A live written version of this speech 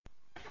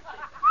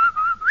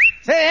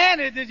Say,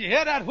 Andy, did you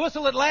hear that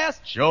whistle at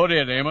last? Sure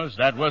did, Amos.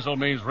 That whistle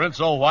means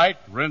Rinso White,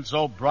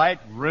 Rinso Bright,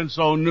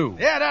 Rinso New.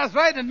 Yeah, that's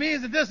right. It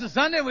means that this is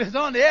Sunday. We was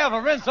on the air for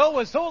Rinso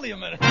with Solium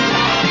in it.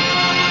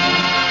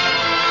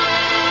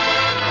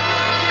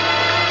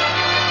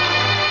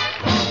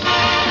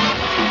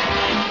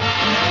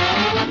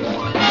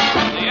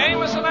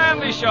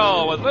 Andy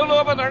Show with Lou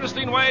Lubin,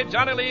 Ernestine Wade,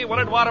 Johnny Lee,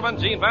 Willard Waterman,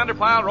 Gene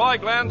Vanderpyle, Roy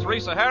Glenn,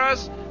 Teresa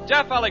Harris,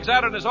 Jeff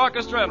Alexander and his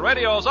orchestra, and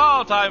radio's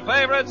all-time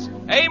favorites,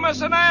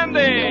 Amos and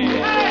Andy.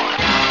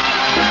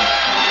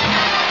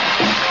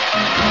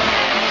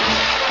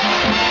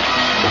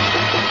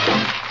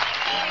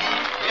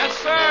 Yes,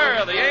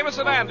 sir, the Amos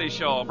and Andy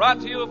Show,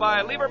 brought to you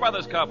by Lever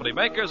Brothers Company,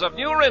 makers of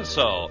New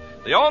Rinso,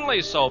 the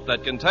only soap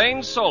that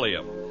contains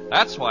Solium.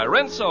 That's why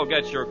Rinso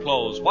gets your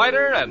clothes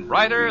whiter and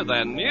brighter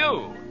than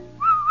new.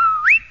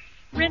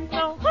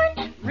 Rinso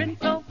white,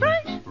 Rinso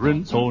bright,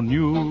 Rinso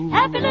New.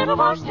 happy little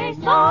wash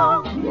tastes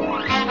so.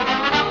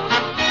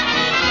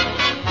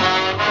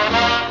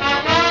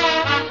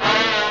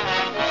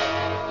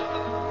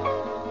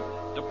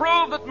 To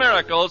prove that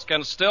miracles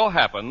can still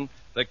happen,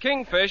 the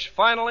Kingfish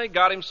finally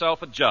got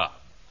himself a job.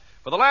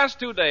 For the last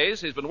 2 days,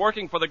 he's been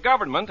working for the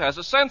government as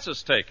a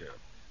census taker.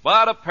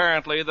 But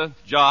apparently the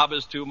job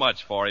is too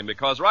much for him,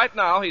 because right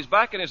now he's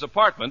back in his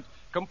apartment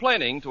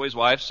complaining to his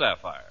wife,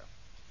 Sapphire.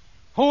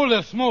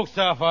 Holy smoke,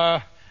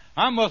 Sapphire.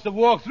 I must have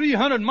walked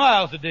 300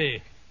 miles a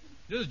day.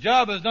 This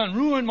job has done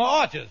ruined my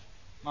arches.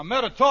 My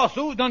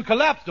metatarsals done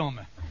collapsed on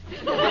me.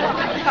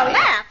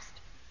 Collapsed?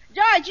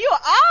 George, you're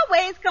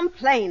always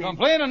complaining.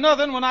 Complaining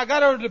nothing. When I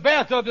got out of the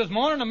bathtub this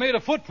morning, I made a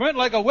footprint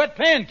like a wet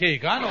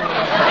pancake. I know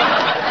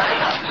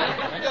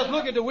that. And just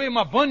look at the way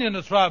my bunion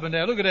is throbbing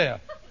there. Look at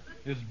that.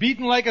 It's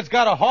beating like it's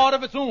got a heart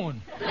of its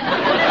own.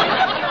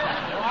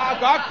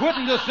 I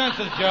quitting this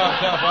census job,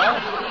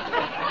 Sapphire.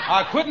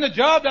 I quitting the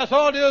job, that's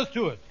all there is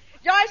to it.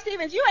 George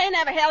Stevens, you ain't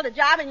ever held a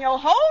job in your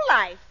whole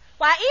life.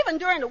 Why, even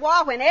during the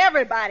war when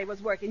everybody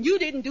was working, you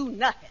didn't do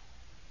nothing.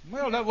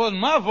 Well, that wasn't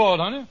my fault,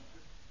 honey.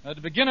 At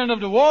the beginning of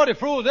the war, they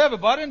froze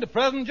everybody into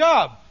present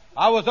job.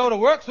 I was out of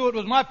work, so it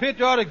was my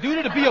patriotic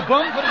duty to be a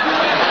bum for the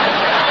duty.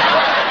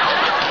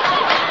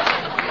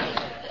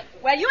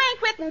 Well, you ain't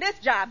quitting this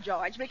job,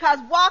 George, because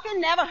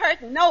walking never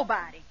hurt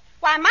nobody.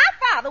 Why, my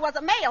father was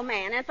a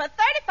mailman, and for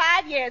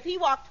 35 years he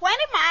walked 20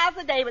 miles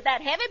a day with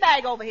that heavy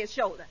bag over his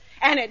shoulder,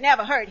 and it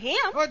never hurt him.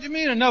 What do you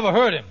mean it never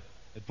hurt him?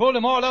 It pulled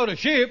him all out of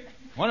shape.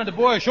 One of the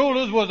boy's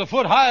shoulders was a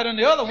foot higher than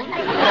the other one.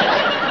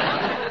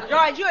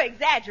 George, you're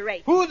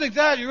exaggerating. Who's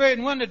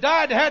exaggerating? When they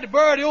died, they had to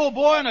bury the old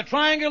boy in a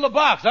triangular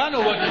box. I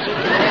know what they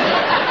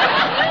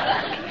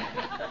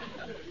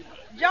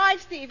did.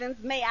 George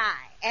Stevens, may I,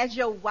 as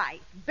your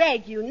wife,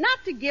 beg you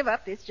not to give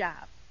up this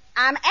job.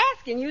 I'm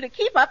asking you to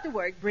keep up the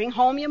work, bring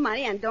home your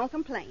money, and don't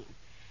complain.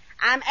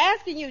 I'm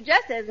asking you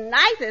just as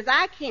nice as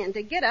I can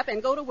to get up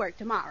and go to work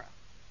tomorrow.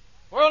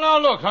 Well, now,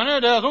 look, honey,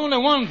 there's only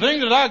one thing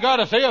that I got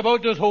to say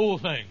about this whole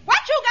thing. What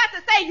you got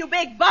to say, you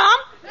big bum?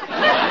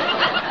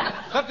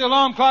 Set the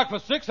alarm clock for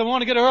 6. I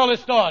want to get an early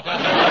start. Well,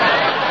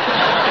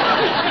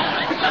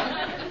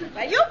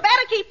 you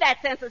better keep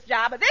that census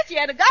job, but this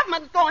year the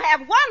government's going to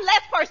have one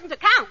less person to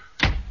count.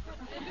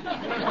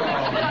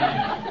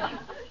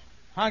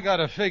 I got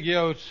to figure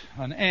out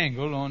an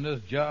angle on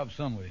this job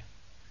somewhere.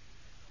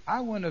 I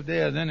wonder if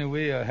there's any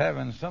way of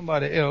having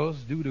somebody else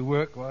do the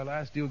work while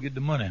I still get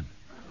the money.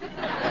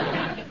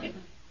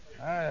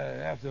 I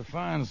have to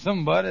find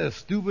somebody as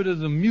stupid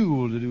as a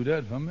mule to do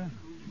that for me.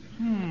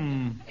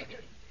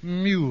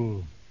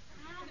 Mule.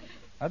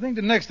 I think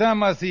the next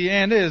time I see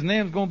Andy, his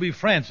name's going to be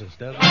Francis.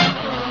 That's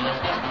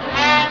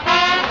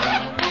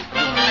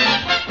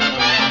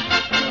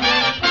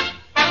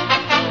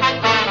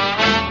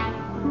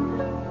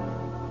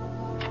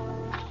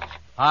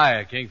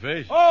Hi,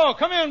 Kingfish. Oh,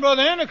 come in,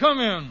 Brother Andy,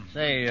 come in.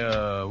 Say,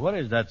 what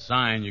is that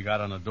sign you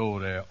got on the door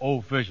there?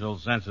 Official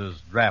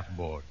Census Draft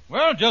Board.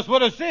 Well, just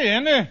what I say,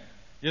 Andy.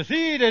 You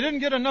see, they didn't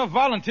get enough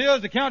volunteers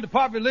to count the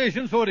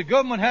population, so the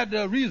government had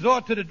to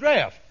resort to the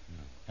draft.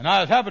 And I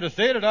was happy to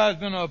say that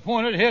I've been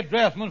appointed head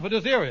draftsman for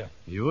this area.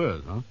 You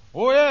is, huh?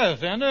 Oh,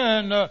 yes, Andy,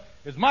 and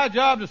it's my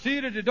job to see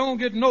that you don't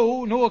get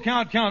no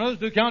account counters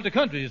to count the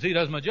country. You see,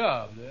 that's my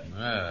job.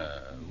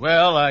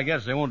 Well, I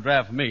guess they won't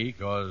draft me,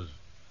 because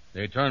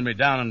they turned me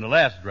down in the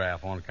last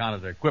draft on account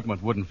of their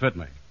equipment wouldn't fit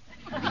me.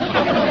 No,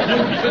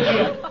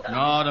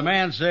 the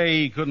man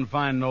say he couldn't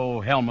find no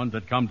helmet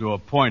that come to a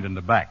point in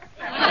the back.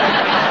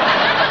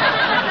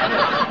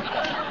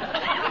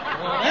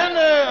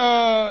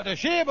 And the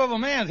shape of a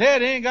man's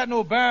head ain't got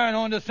no bearing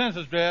on this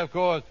census draft,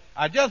 cause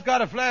I just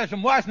got a flash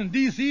from Washington,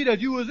 D.C. that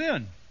you was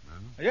in.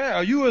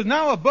 Yeah, you is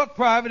now a buck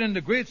private in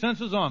the great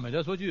census army.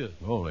 That's what you is.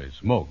 Holy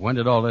smoke. When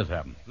did all this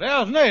happen?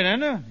 Last night,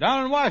 Andy,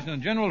 down in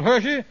Washington, General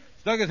Hershey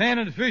stuck his hand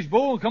in the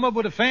fishbowl and come up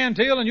with a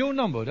fantail and your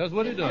number. That's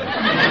what he done.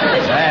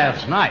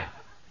 Last night.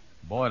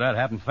 Boy, that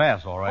happened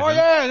fast, all right. Oh,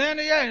 yeah,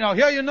 Andy, yeah. Now,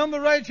 here your number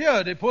right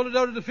here. They pulled it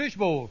out of the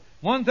fishbowl.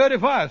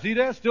 135. See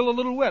that? Still a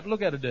little wet.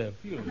 Look at it there.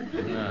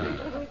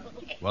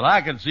 Well,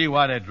 I can see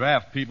why they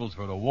draft peoples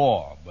for the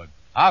war, but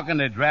how can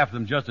they draft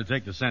them just to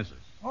take the census?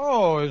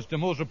 Oh, it's the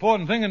most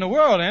important thing in the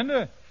world,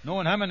 Andy.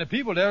 Knowing how many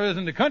people there is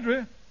in the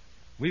country.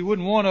 We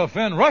wouldn't want to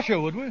offend Russia,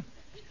 would we? Wait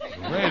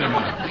a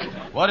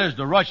minute. What has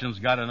the Russians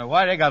got to know?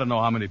 Why they got to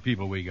know how many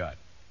people we got?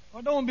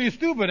 Well, don't be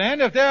stupid,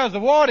 Andy. If there's a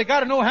war, they got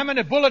to know how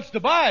many bullets to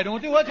buy,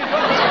 don't they? What you talking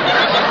about?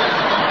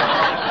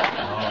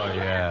 Oh,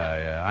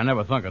 yeah. I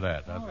never thunk of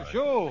that. That's right.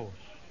 Sure.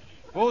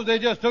 Suppose they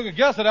just took a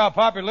guess at our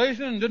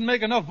population and didn't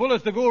make enough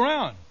bullets to go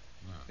around.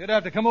 They'd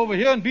have to come over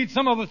here and beat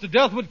some of us to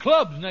death with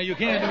clubs. Now, you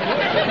can't do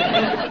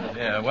that.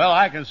 Yeah, well,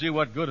 I can see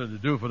what good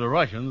it'd do for the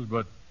Russians,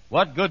 but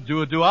what good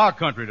do it do our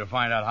country to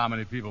find out how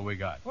many people we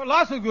got? Well,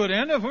 lots of good,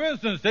 Andy. For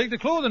instance, take the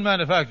clothing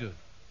manufacturers.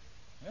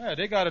 Yeah,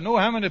 they got to know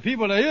how many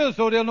people there is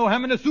so they'll know how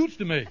many suits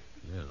to make.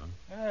 Yeah.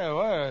 Yeah,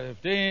 well,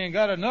 if they ain't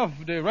got enough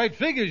of the right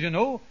figures,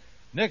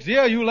 next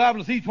year you'll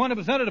liable to see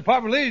 20% of the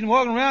population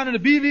walking around in the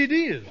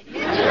BVDs.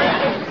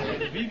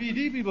 The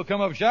BVD people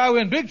come up shy, we're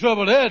in big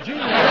trouble there, too.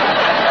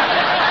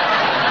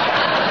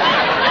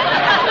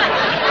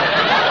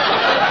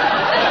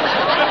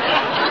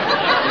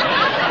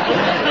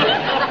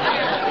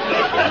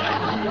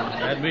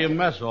 That'd be a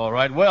mess, all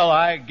right. Well,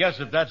 I guess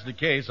if that's the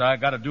case, I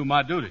got to do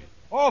my duty.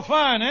 Oh,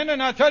 fine, Andy,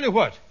 and I'll tell you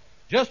what.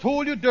 Just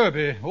hold your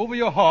derby over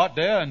your heart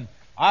there, and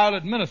I'll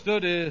administer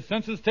the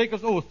census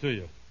taker's oath to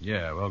you.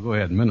 Yeah, well, go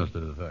ahead and minister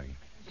the thing.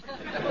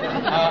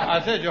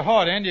 I said your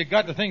heart, Andy. You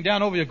got the thing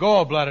down over your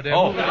gallbladder there.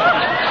 Oh. Yeah,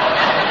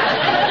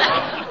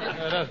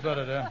 that's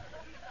better there.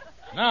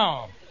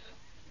 Now,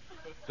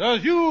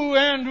 does you,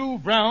 Andrew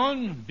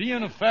Brown,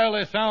 being of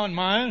fairly sound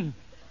mind,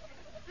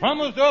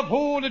 promise to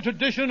uphold the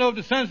tradition of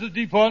the Census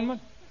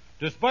Department,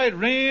 despite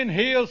rain,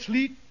 hail,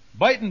 sleet,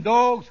 biting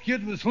dogs,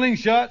 kids with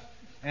slingshots,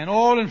 and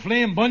all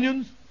inflamed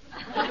bunions?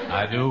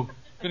 I do.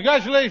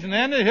 Congratulations,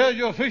 Andy. Here's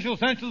your official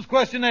census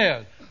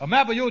questionnaire. A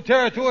map of your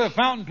territory, a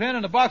fountain pen,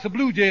 and a box of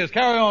Blue Jays.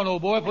 Carry on,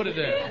 old boy. Put it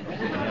there.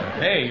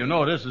 Hey,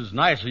 this is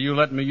nice of you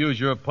letting me use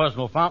your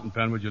personal fountain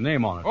pen with your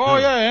name on it. Oh,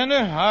 too. yeah, Andy.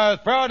 I was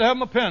proud to have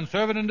my pen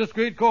serving in this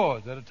great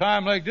cause. At a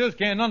time like this,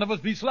 can't none of us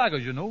be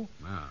slackers, Yeah.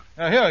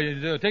 Here,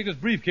 you take this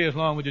briefcase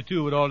along with you,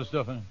 too, with all the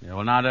stuff in it. Yeah,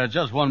 well, now, there's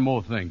just one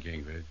more thing,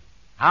 Kingfish.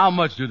 How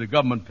much do the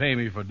government pay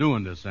me for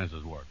doing this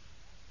census work?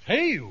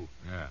 Pay you?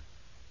 Yeah.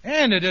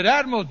 Andy, did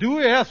Admiral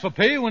Dewey ask for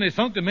pay when they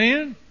sunk the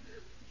Maine?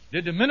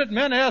 Did the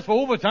Minutemen ask for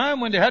overtime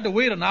when they had to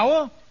wait an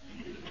hour?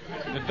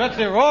 Did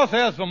Betsy Ross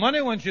ask for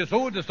money when she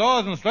sewed the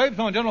stars and stripes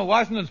on General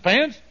Washington's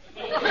pants?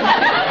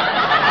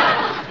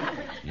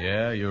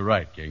 Yeah, you're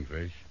right,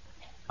 Kingfish.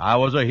 I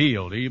was a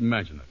heel to even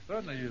mention it.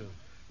 Certainly you.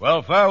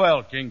 Well,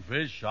 farewell,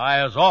 Kingfish.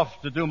 I is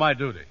off to do my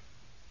duty.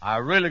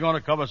 I'm really going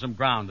to cover some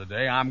ground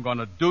today. I'm going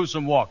to do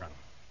some walking.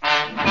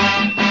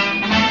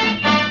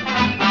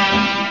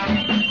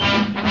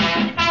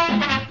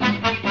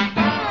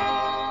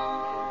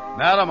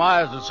 Madam,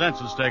 I is the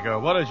census taker.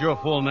 What is your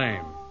full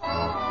name?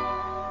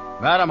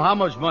 Madam, how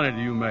much money do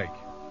you make?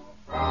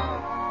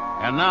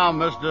 And now,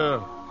 mister,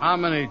 how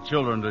many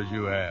children does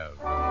you have?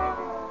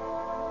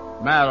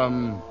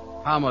 Madam,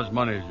 how much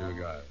money has you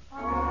got?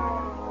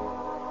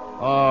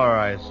 All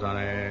right,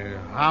 Sonny.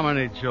 How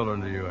many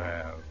children do you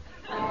have?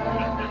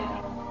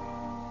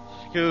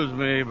 Excuse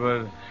me,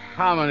 but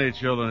how many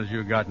children has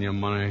you got in your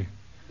money?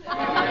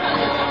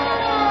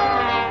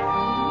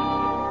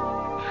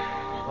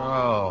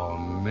 Oh,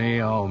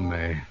 me.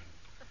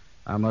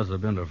 I must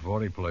have been to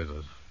 40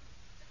 places.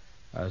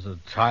 I'm so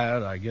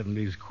tired I getting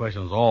these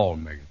questions all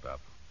mixed up.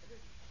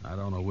 I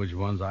don't know which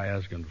ones I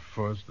asking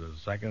first or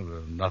second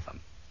or nothing.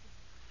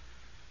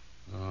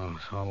 Oh,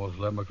 it's almost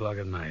 11 o'clock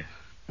at night.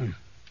 I'm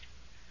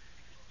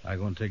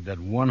going to take that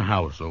one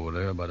house over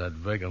there by that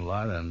vacant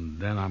lot, and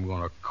then I'm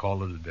going to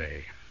call it a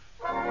day.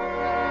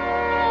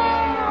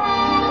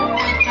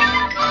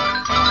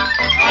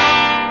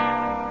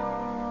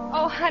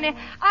 Oh, honey,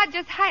 I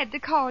just had to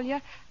call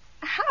you.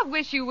 I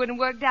wish you wouldn't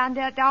work down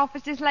there at the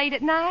office this late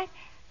at night.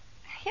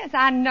 Yes,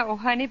 I know,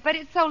 honey, but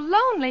it's so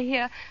lonely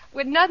here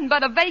with nothing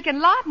but a vacant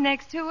lot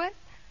next to it.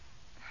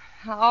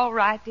 All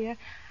right, dear.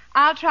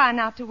 I'll try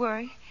not to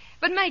worry,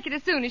 but make it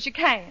as soon as you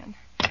can.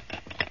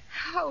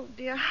 Oh,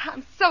 dear,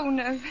 I'm so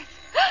nervous.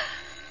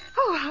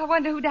 Oh, I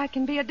wonder who that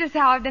can be at this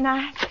hour of the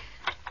night.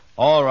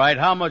 All right,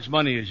 how much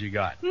money has you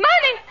got? Money!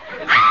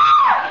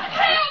 Ah!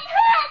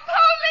 Help,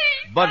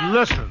 police! But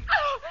listen.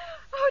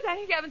 Oh,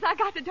 thank heavens, I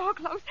got the door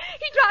closed.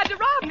 He tried to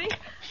rob me.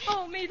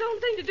 Oh, me, the only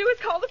thing to do is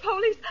call the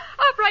police.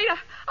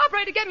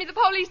 Operator, get me the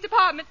police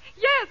department.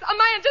 Yes, a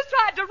man just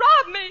tried to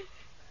rob me.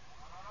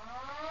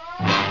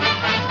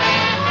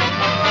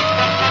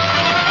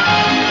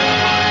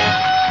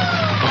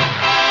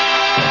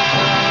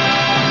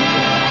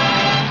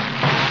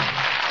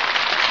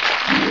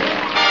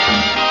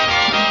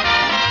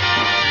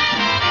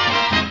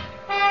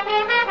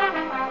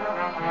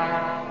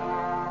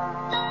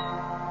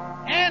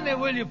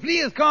 Will you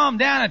please calm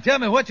down and tell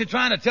me what you're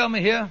trying to tell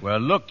me here? Well,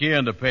 look here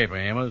in the paper,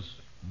 Amos.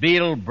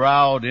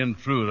 Beetle-browed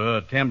intruder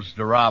attempts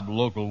to rob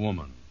local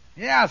woman.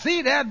 Yeah, I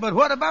see that, but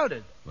what about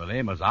it? Well,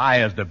 Amos,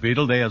 I is the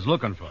beetle they is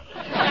looking for.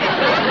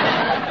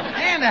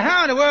 And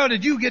how in the world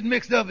did you get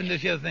mixed up in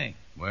this here thing?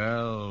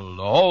 Well,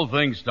 the whole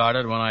thing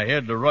started when I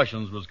heard the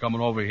Russians was coming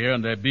over here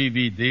in their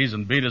BVDs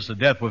and beat us to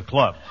death with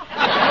clubs. What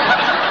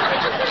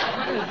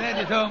is that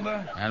you're talking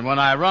about? And when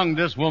I rung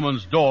this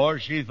woman's door,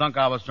 she thunk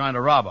I was trying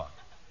to rob her.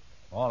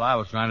 All I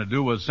was trying to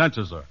do was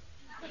census her.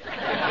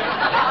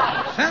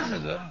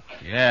 Census her?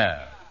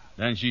 Yeah.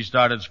 Then she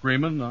started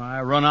screaming, and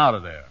I run out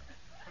of there.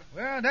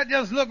 Well, that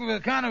just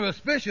looked kind of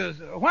suspicious.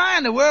 Why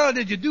in the world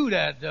did you do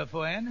that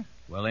for, Andy?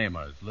 Well,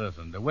 Amos,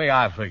 listen, the way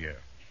I figure,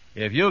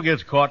 if you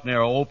gets caught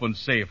near an open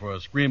safe for a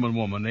screaming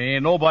woman, there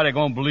ain't nobody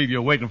gonna believe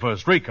you're waiting for a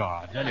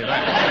streetcar. I'll tell you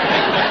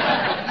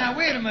that. Now,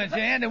 wait a minute,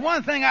 Andy.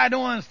 One thing I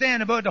don't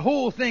understand about the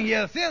whole thing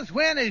here, since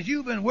when has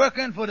you been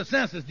working for the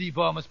Census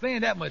Department?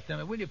 Explain that much to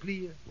me, will you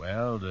please?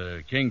 Well,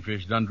 the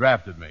Kingfish done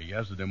drafted me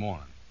yesterday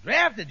morning.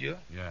 Drafted you?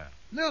 Yeah.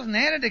 Listen,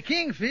 Andy, the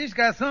Kingfish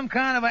got some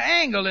kind of an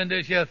angle in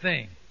this here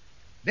thing.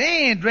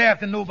 They ain't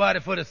drafting nobody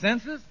for the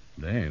census.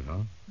 They ain't, huh?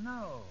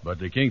 No. But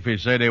the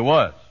Kingfish say they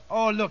was.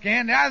 Oh, look,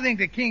 Andy, I think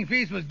the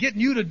Kingfish was getting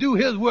you to do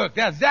his work.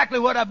 That's exactly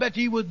what I bet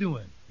you he was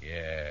doing.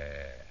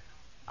 Yeah.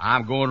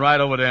 I'm going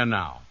right over there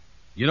now.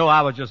 You know,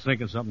 I was just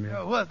thinking something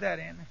here. What's that,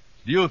 Andy?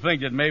 Do you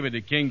think that maybe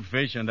the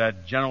Kingfish and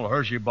that General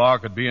Hershey bar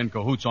could be in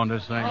cahoots on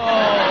this thing?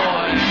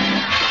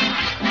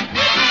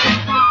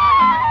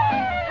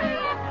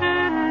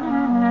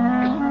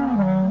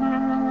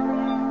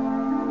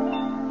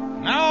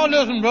 Now,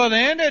 listen, Brother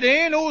Andy,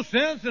 there ain't no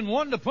sense in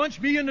wanting to punch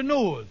me in the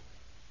nose.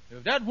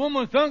 If that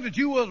woman thinks that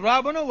you was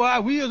robbing her, why,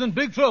 we is in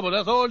big trouble.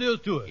 That's all there is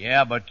to it.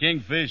 Yeah, but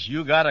Kingfish,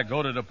 you gotta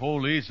go to the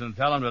police and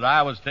tell them that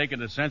I was taking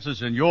the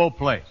census in your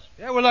place.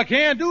 Yeah, well, I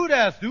can't do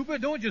that, stupid.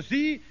 Don't you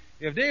see?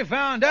 If they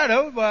found that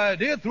out, why,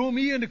 they'd throw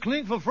me in the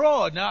clink for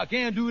fraud. Now, I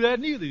can't do that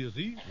neither, you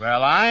see.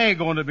 Well, I ain't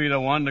going to be the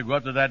one to go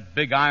up to that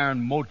big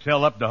iron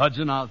motel up the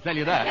Hudson, I'll tell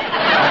you that.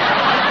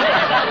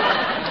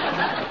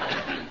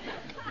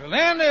 Well,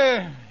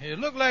 Andy, it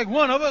looked like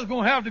one of us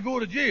going to have to go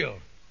to jail.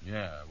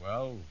 Yeah,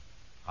 well,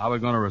 how are we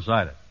going to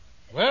recite it?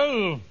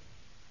 Well,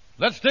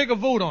 let's take a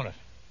vote on it.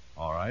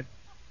 All right.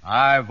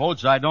 I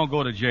votes I don't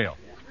go to jail.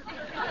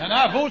 And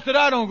I votes that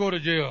I don't go to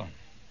jail.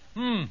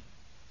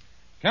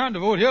 Count the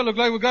vote here. Look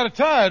like we got a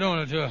tie, don't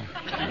it?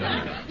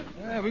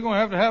 Yeah, we're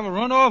going to have a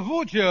runoff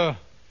vote here.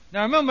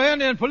 Now, remember,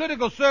 Andy, in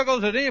political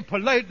circles, it ain't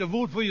polite to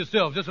vote for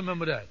yourself. Just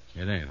remember that.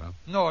 It ain't, huh?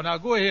 No, now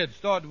go ahead.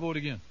 Start the vote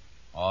again.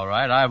 All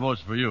right, I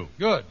votes for you.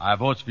 Good. I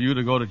votes for you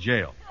to go to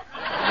jail.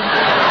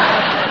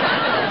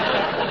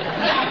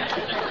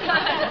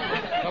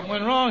 Something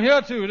went wrong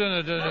here, too,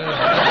 didn't it?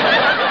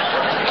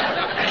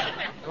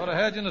 Thought I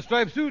had you in a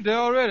striped suit there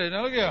already.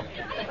 Now, look here.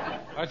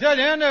 I tell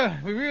you,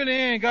 Andy, we really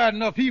ain't got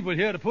enough people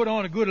here to put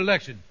on a good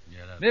election.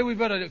 Yeah, Maybe we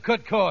better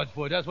cut cards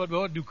for it. That's what we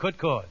ought to do, cut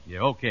cards. Yeah,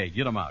 okay,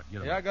 get them out.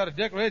 Yeah, I got a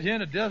deck right here in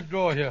the desk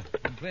drawer here.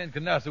 I'm playing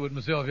canasta with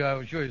myself here. I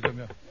will show you something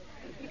here.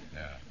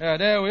 Yeah,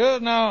 there we are.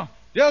 Now,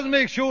 just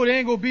make sure there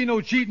ain't gonna be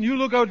no cheating. You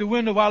look out the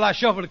window while I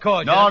shuffle the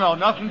cards. No,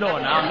 nothing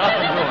doing now.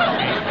 Nothing doing.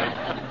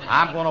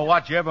 I'm going to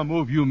watch every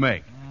move you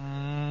make.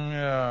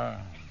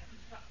 Yeah.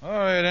 All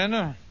right,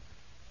 Andy.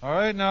 All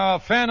right, now,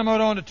 fan them out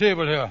on the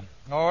table here.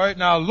 All right,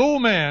 now, the low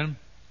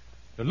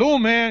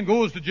man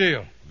goes to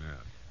jail. Yeah.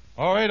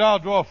 All right, I'll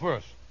draw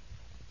first.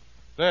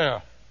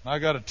 There. I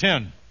got a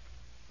 10.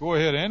 Go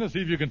ahead, Andy, see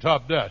if you can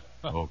top that.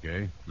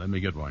 Okay, let me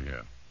get one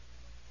here.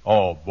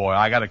 Oh, boy,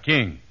 I got a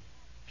king.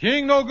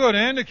 King no good,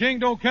 Andy. King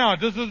don't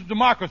count. This is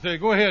democracy.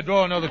 Go ahead,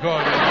 draw another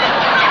card.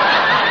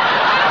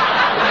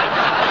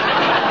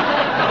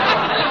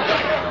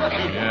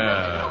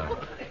 Yeah.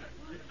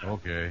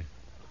 Okay.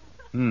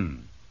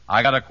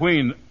 I got a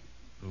queen.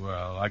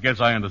 Well, I guess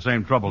I in the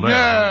same trouble there.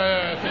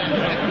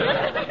 Yeah.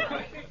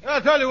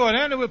 I'll tell you what,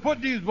 Andy, we'll put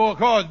these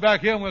cards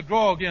back here and we'll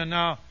draw again.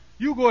 Now,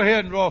 you go ahead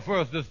and draw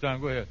first this time.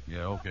 Go ahead.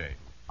 Yeah, okay.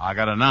 I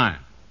got a 9.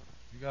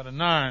 You got a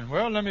 9.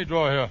 Well, let me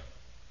draw here.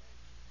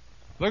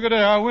 Look at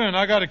that, I win.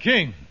 I got a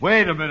king.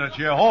 Wait a minute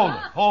here.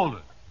 Hold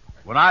it.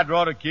 When I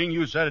draw the king,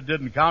 you said it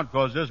didn't count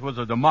because this was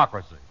a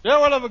democracy. Yeah,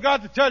 well, I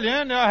forgot to tell you,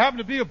 Andy, I happen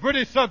to be a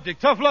British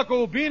subject. Tough luck,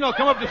 old bean. I'll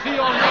come up to see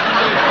you on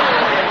Monday.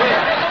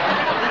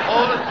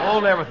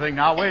 Hold everything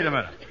now. Wait a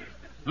minute.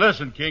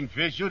 Listen,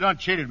 Kingfish, you done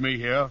cheated me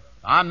here.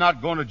 I'm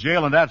not going to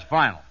jail, and that's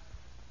final.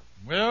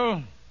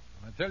 Well,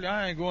 I tell you,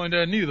 I ain't going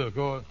there neither,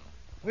 cause...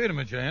 Wait a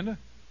minute, Andy.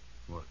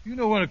 What? You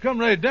know, when it come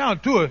right down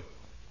to it,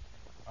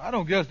 I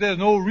don't guess there's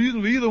no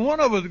reason for either one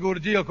of us to go to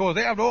jail, cause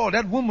after all,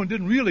 that woman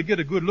didn't really get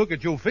a good look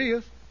at your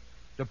face.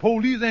 The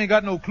police ain't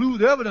got no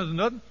clues, evidence, or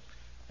nothing.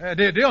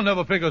 They'll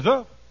never pick us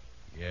up.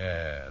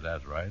 Yeah,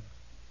 that's right.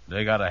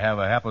 They gotta have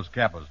a happus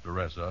capus to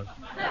arrest us.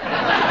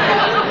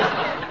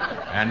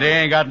 And they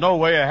ain't got no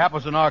way of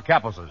happusing our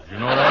capuses, you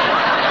know that?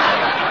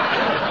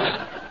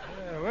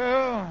 Yeah,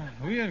 well,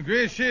 we in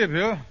great shape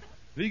here.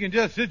 We can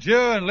just sit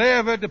here and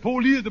laugh at the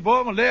police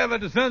department, laugh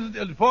at the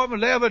census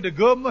department, laugh at the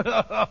government.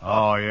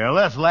 Oh, yeah,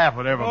 let's laugh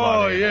at everybody.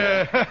 Oh,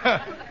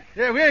 yeah.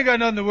 Yeah, we ain't got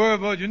nothing to worry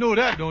about. You know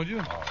that, don't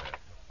you?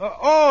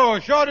 Oh,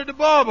 Shorty the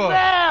barber.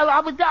 Well,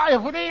 I was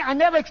dying for that. I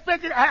never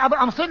expected.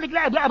 I'm certainly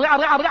glad.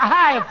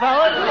 Hi,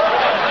 fellas.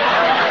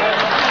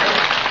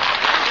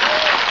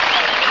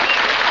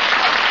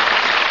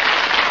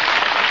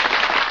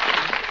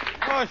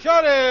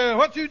 Shorty,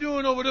 what you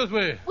doing over this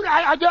way? Well,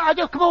 I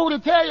just come over to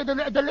tell you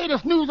the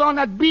latest news on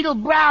that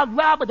beetle-browed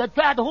robber that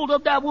tried to hold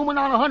up that woman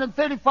on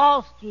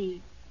 134th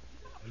Street.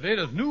 The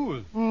latest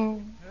news?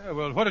 Yeah,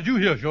 well, what did you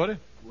hear, Shorty?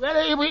 Well,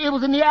 it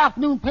was in the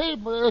afternoon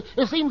paper.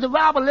 It seems the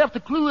robber left a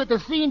clue at the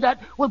scene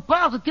that would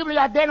positively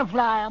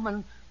identify him,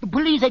 and the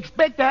police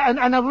expect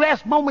an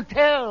arrest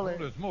momentarily.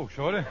 Holy smoke,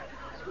 Shorty.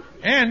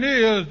 And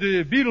there's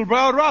the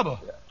beetle-browed robber.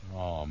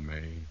 Oh,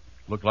 me.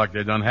 Look like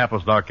they done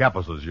happus our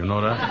capuses, you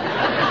know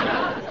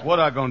that? What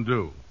I gonna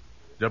do?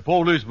 The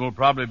policeman will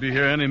probably be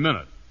here any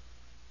minute.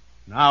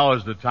 Now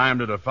is the time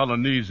that a fella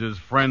needs his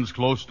friends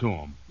close to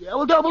him. Yeah,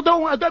 well,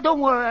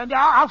 don't worry.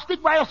 I'll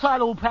stick by your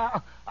side, old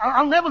pal.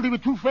 I'll never leave a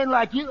true friend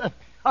like you.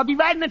 I'll be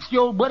right next to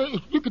you,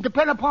 buddy. You can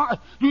depend upon...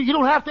 You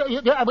don't have to...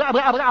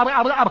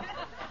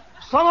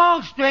 So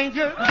long,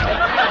 stranger.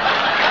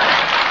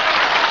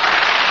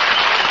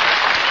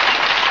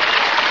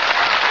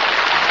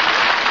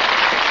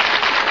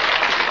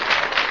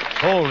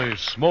 Holy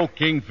smoke,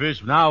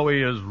 Kingfish. Now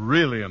he is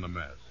really in a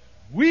mess.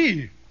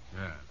 We?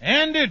 Yeah.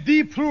 And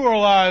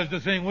depluralize the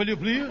thing, will you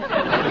please?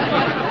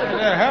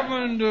 There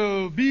happen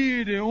to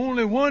be the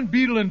only one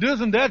beetle in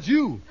this, and that's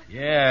you.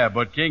 Yeah,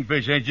 but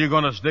Kingfish, ain't you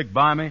gonna stick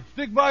by me?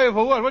 Stick by you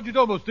for what? What you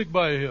talking about stick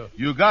by you here?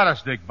 You gotta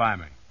stick by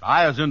me. The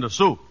eye is in the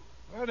soup.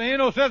 Well, there ain't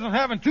no sense in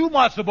having two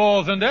matzo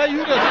balls in there. You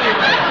just stick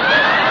by you.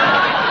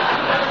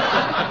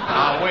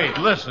 Now, wait.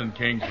 Listen,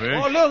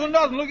 Kingfish. Oh, listen,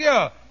 nothing. Look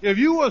here. If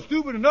you were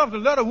stupid enough to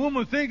let a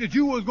woman think that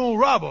you was gonna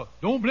rob her,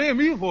 don't blame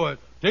me for it.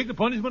 Take the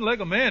punishment like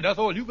a man. That's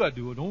all you got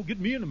to do. Don't get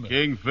me in the mess.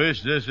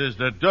 Kingfish, this is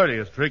the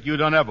dirtiest trick you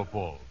done ever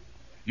pulled.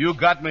 You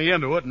got me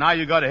into it. Now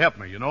you got to help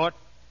me. You know it?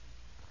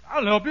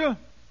 I'll help you.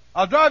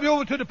 I'll drive you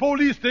over to the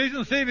police station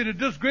and save you the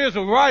disgrace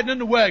of riding in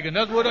the wagon.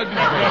 That's what I do.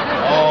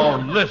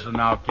 Oh, listen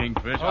now,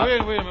 Kingfish. Oh,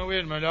 wait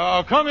a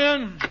minute. Come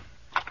in.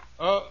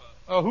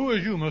 Who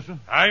is you, mister?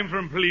 I'm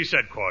from police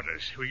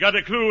headquarters. We got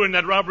a clue in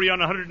that robbery on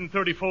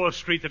 134th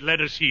Street that led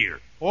us here.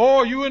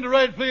 Oh, you in the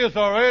right place,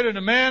 all right, and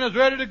the man is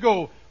ready to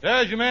go.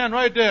 There's your man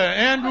right there,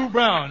 Andrew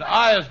Brown.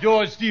 I is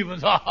George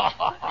Stevens. Good.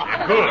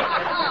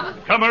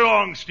 Come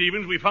along,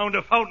 Stevens. We found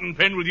a fountain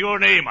pen with your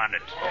name on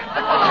it. Wait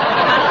a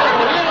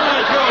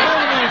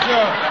minute,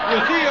 sir. You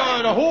see,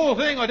 the whole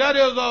thing, that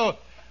is,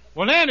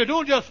 well, Andy,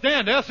 don't just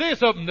stand there. Say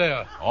something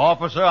there.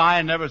 Officer, I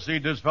ain't never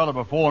seen this fella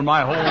before in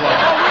my whole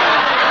life.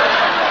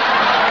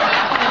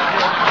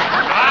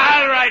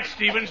 All right,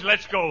 Stevens,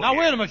 let's go. Now,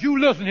 wait a minute. You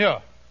listen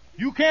here.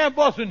 You can't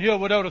bust in here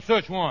without a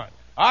search warrant.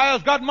 I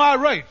has got my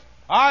rights.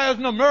 I as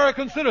an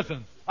American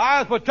citizen.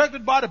 I is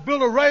protected by the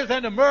Bill of Rights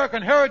and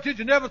American heritage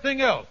and everything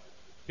else.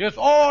 It's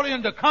all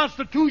in the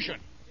Constitution.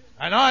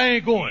 And I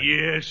ain't going.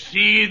 You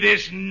see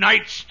this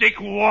nightstick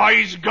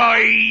wise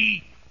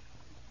guy?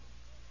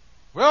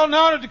 Well,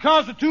 now that the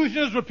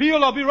Constitution is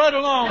repealed, I'll be right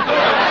along.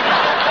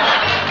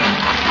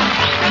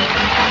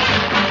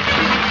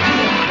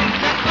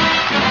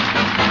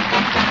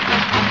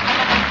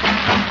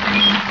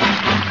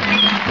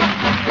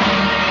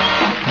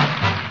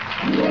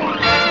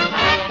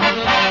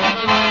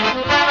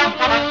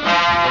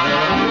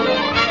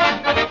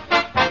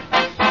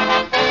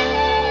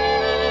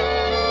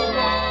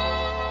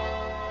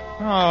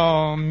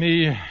 Oh,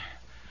 me.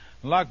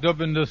 Locked up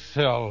in this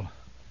cell.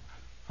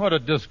 What a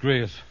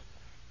disgrace.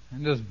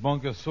 And this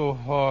bunk is so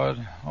hard.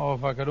 Oh,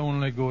 if I could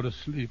only go to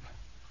sleep.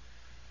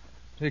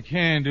 They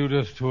can't do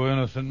this to an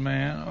innocent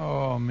man.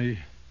 Oh, me.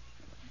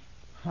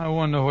 I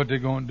wonder what they're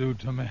going to do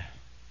to me.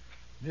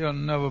 They'll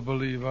never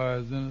believe I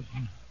was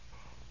innocent.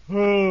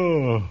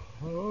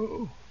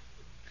 Oh.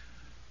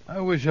 I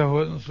wish I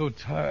wasn't so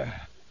tired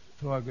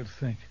so I could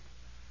think.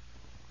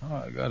 Oh,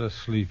 I gotta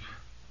sleep.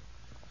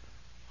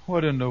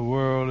 What in the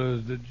world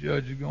is the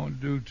judge going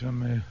to do to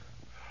me?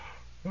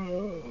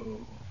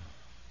 Oh,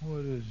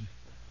 what is it?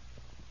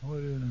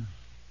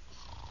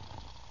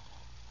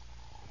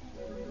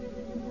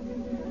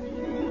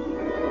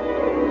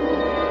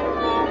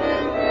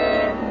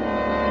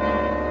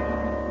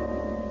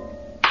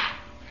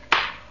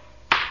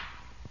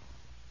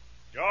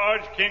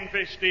 George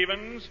Kingfish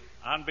Stevens,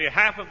 on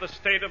behalf of the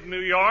state of New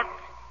York,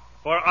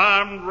 for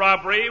armed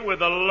robbery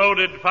with a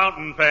loaded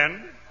fountain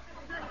pen,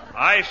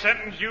 I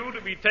sentence you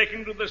to be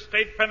taken to the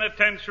state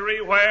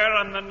penitentiary where,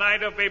 on the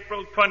night of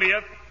April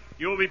 20th,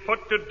 you will be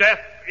put to death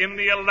in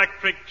the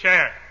electric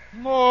chair.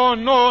 Oh,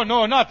 no,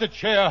 not the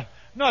chair.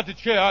 Not the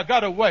chair. I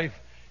got a wife.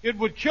 It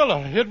would kill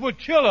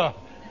her.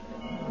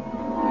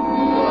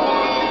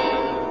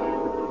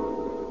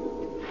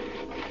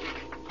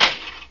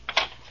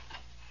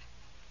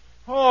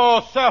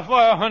 Oh,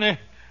 Sapphire, honey.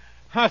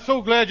 I'm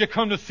so glad you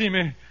come to see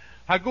me.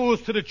 I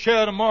goes to the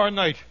chair tomorrow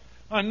night.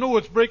 I know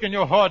it's breaking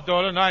your heart,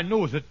 darling. I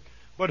knows it.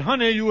 But,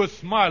 honey, you was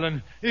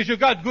smiling. Is you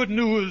got good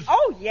news?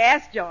 Oh,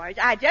 yes, George.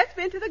 I just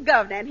been to the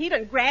governor, and he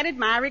done granted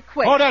my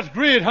request. Oh, that's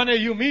great, honey.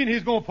 You mean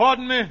he's going to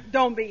pardon me?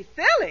 Don't be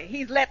silly.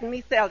 He's letting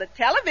me sell the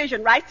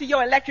television rights to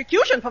your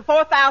electrocution for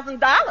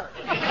 $4,000.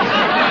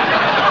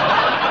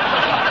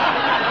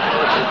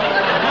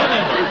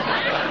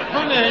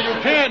 Honey, you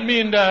can't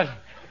mean that.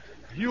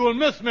 You will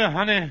miss me,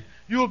 honey.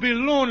 You'll be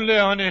lonely,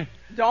 honey.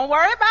 Don't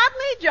worry about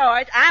me,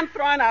 George. I'm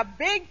throwing a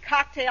big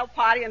cocktail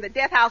party in the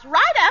death house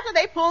right after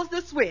they pulls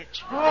the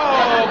switch.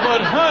 Oh,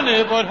 but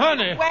honey.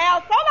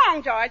 Well, so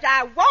long, George.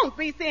 I won't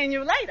be seeing you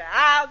later.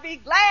 I'll be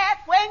glad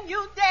when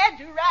you dead,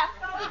 you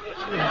rascal.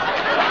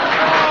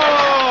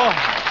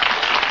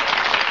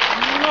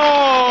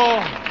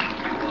 No.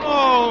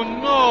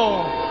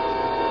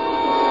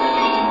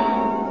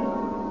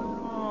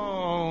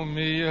 Oh,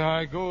 me.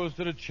 I goes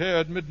to the chair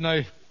at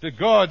midnight. The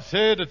guard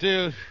said that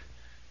they'll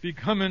be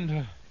coming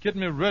to get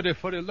me ready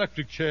for the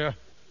electric chair.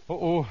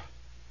 Uh-oh.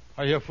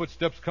 I hear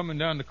footsteps coming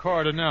down the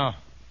corridor now.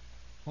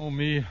 Oh,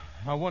 me.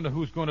 I wonder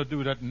who's going to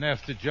do that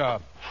nasty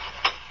job.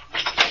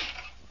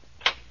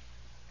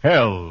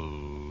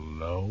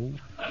 Hello.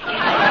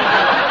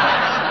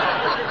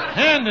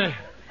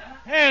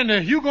 Andy,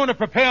 you going to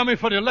prepare me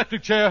for the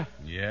electric chair?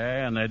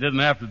 Yeah, and they didn't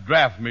have to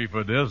draft me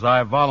for this.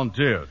 I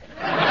volunteered.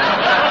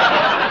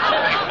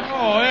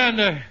 Oh,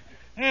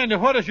 Andy,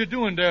 what is you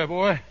doing there,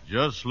 boy?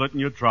 Just slitting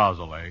your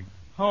trouser leg.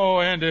 Oh,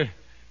 Andy,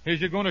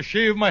 is you going to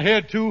shave my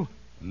head, too?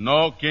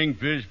 No,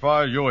 Kingfish, as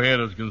far as your head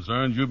is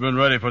concerned, you've been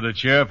ready for the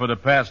chair for the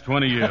past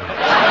 20 years.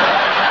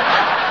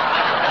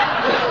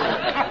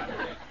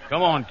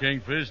 Come on,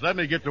 Kingfish, let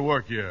me get to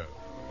work here.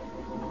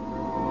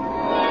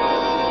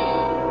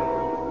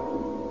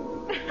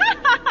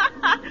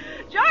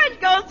 George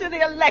goes to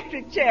the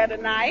electric chair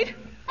tonight.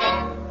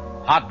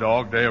 Hot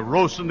dog, they're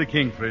roasting the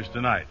Kingfish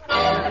tonight.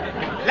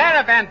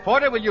 Clara Van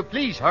Porter, will you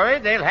please hurry?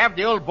 They'll have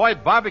the old boy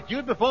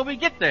barbecued before we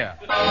get there.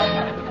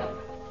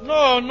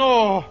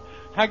 No.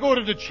 I go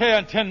to the chair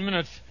in 10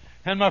 minutes,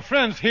 and my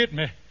friends hate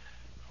me.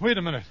 Wait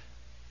a minute.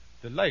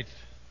 The light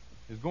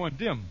is going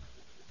dim.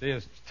 They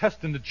is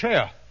testing the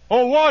chair.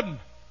 Oh,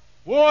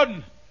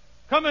 Warden!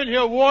 Come in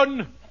here,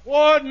 Warden!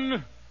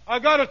 I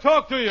gotta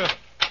talk to you.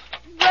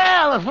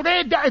 Well,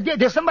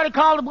 did somebody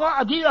call the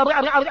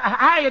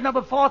higher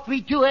number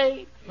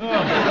 4328?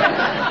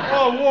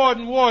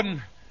 Oh,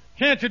 Warden.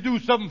 Can't you do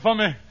something for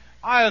me?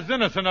 I is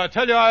innocent. I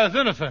tell you, I is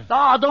innocent.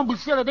 Oh, don't be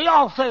silly. They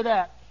all say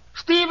that.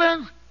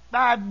 Stevens,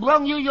 I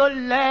brung you your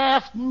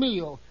last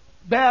meal.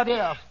 There it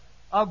is.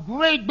 A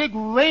great big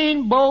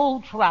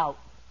rainbow trout.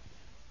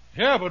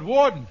 Yeah, but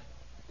Warden,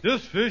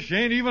 this fish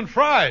ain't even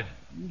fried.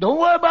 Don't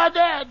worry about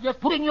that. Just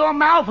put it in your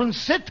mouth and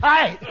sit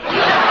tight.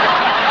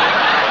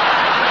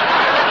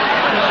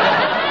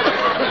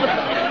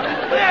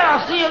 Well,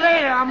 I'll see you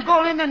later. I'm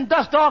going in and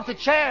dust off the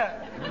chair.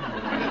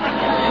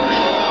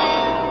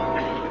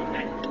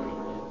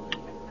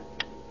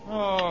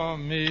 Oh,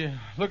 me.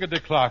 Look at the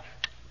clock.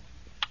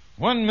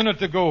 1 minute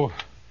to go.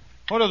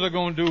 What is it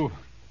going to do?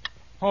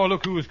 Oh,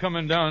 look who's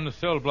coming down the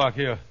cell block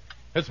here.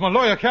 It's my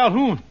lawyer,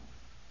 Calhoun.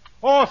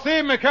 Oh,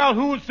 save me,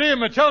 Calhoun, save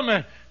me. Tell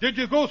me, did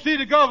you go see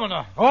the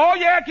governor? Oh,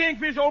 yeah,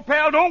 Kingfish, old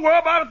pal. Don't worry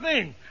about a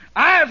thing.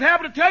 I was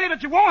happy to tell you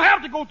that you won't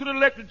have to go to the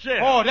electric chair.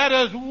 Oh, that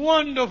is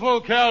wonderful,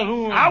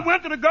 Calhoun. I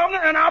went to the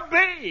governor and I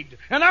begged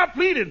and I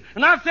pleaded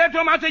and I said to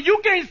him, I said, you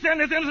can't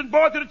send this innocent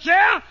boy to the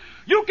chair.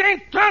 You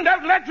can't turn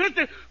that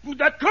electricity,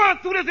 that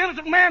current through this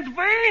innocent man's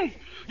veins.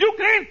 You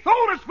can't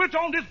throw the switch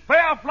on this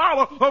fair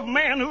flower of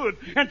manhood.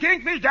 And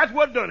Kingfish, that's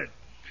what done it.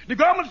 The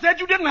government said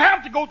you didn't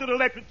have to go to the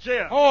electric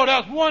chair. Oh,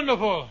 that's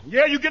wonderful.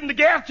 Yeah, you get in the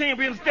gas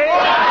chamber instead.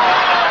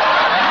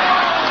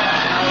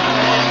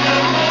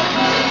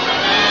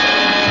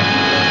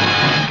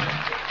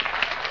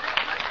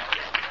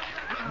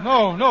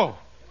 No.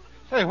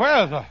 Say,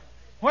 where's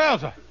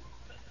her?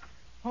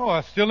 Oh,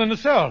 I'm still in the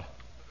cell.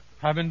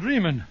 I've been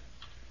dreaming.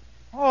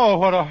 Oh,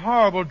 what a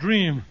horrible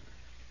dream.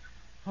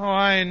 Oh,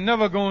 I ain't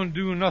never going to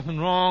do nothing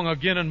wrong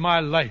again in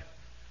my life.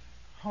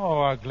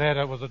 Oh, I'm glad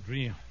that was a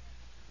dream.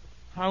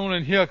 I went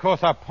in here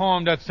 'cause I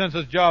palmed that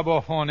census job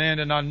off on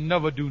Andy, and I'll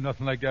never do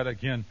nothing like that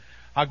again.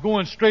 I'm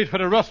going straight for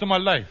the rest of my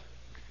life.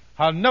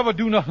 I'll never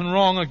do nothing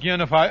wrong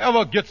again if I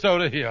ever gets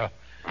out of here.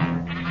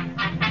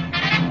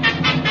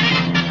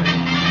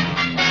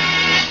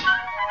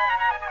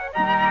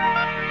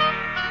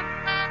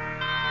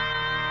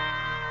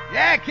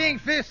 Yeah,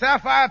 Kingfish,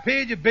 Sapphire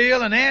paid your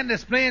bail, and Andy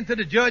explained to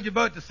the judge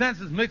about the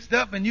census mixed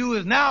up, and you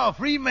is now a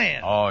free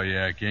man. Oh,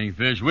 yeah,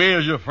 Kingfish. We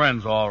is your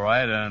friends, all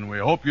right, and we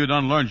hope you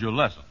done learned your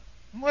lesson.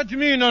 What you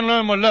mean done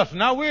learned my lesson?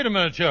 Now, wait a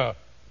minute, here.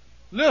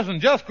 Listen,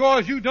 just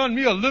 'cause you done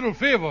me a little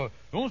favor,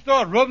 don't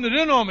start rubbing it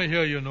in on me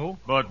here, you know.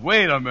 But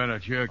wait a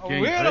minute here,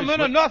 Kingfish. Wait a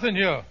minute, nothing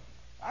here.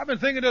 I've been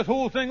thinking this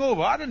whole thing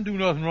over. I didn't do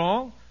nothing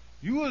wrong.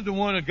 You was the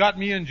one that got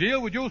me in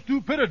jail with your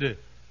stupidity.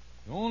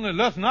 The only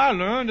lesson I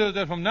learned is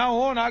that from now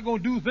on, I'm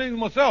going to do things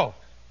myself.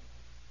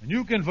 And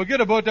you can forget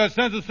about that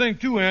census thing,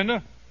 too, Andy.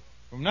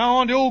 From now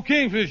on, the old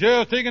Kingfish here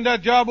is taking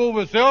that job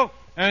over itself,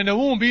 and there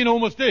won't be no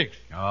mistakes.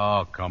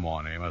 Oh, come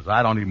on, Amos.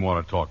 I don't even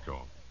want to talk to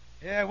him.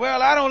 Yeah,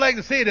 well, I don't like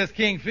to say this,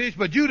 Kingfish,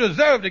 but you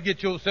deserve to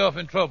get yourself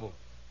in trouble.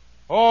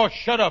 Oh,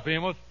 shut up,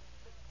 Amos.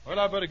 Well,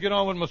 I better get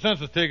on with my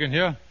census taking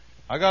here.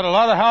 I got a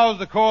lot of houses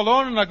to call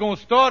on, and I'm going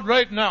to start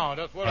right now.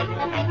 That's what I'm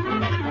going to do.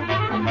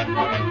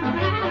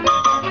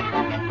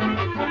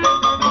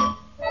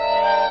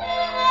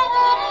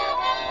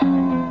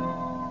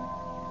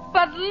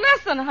 But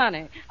listen,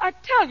 honey, I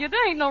tell you,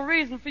 there ain't no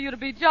reason for you to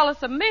be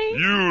jealous of me.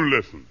 You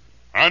listen.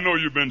 I know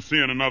you've been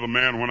seeing another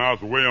man when I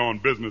was away on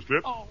business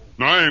trip. Oh.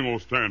 Now, I ain't gonna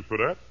stand for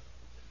that.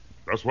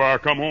 That's why I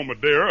come home a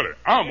day early.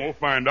 I'm gonna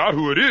find out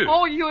who it is.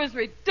 Oh, you is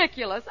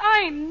ridiculous.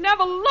 I ain't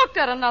never looked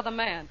at another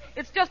man.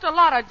 It's just a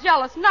lot of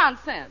jealous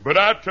nonsense. But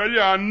I tell you,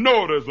 I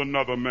know there's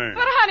another man.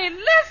 But, honey,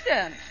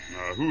 listen.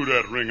 Now, who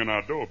that ringing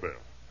our doorbell?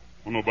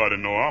 Well, nobody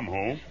know I'm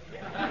home.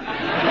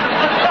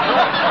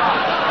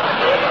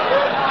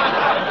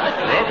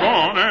 Well, go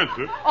on,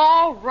 answer.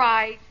 All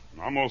right.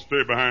 I'm gonna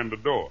stay behind the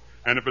door.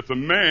 And if it's a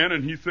man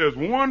and he says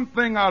one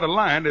thing out of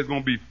line, there's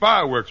gonna be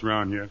fireworks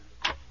around here.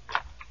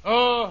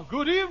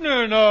 Good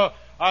evening.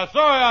 I'm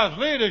sorry I was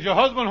late. Is your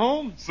husband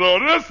home? So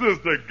this is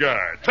the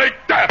guy. Take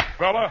that,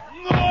 fella.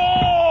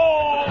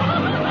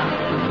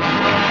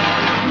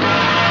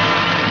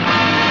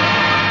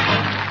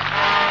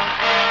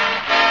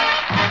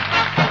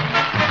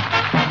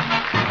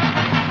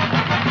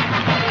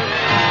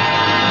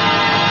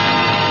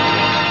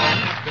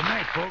 Good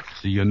night, folks.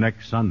 See you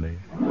next Sunday.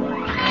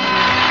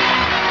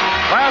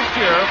 Last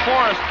year,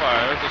 forest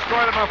fires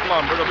destroyed enough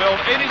lumber to build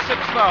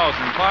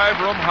 86,000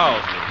 five-room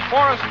houses.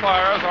 Forest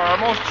fires are our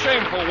most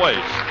shameful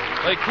waste.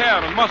 They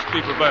can and must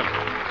be prevented.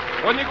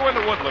 When you go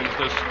into Woodlands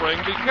this spring,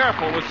 be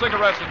careful with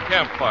cigarettes and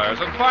campfires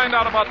and find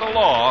out about the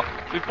law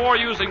before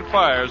using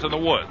fires in the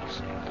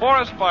woods.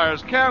 Forest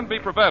fires can be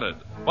prevented,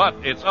 but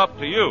it's up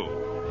to you.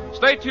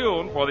 Stay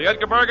tuned for the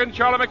Edgar Bergen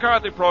Charlie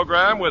McCarthy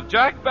program with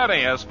Jack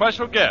Benny as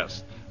special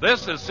guest.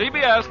 This is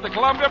CBS, the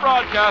Columbia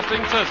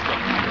Broadcasting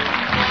System.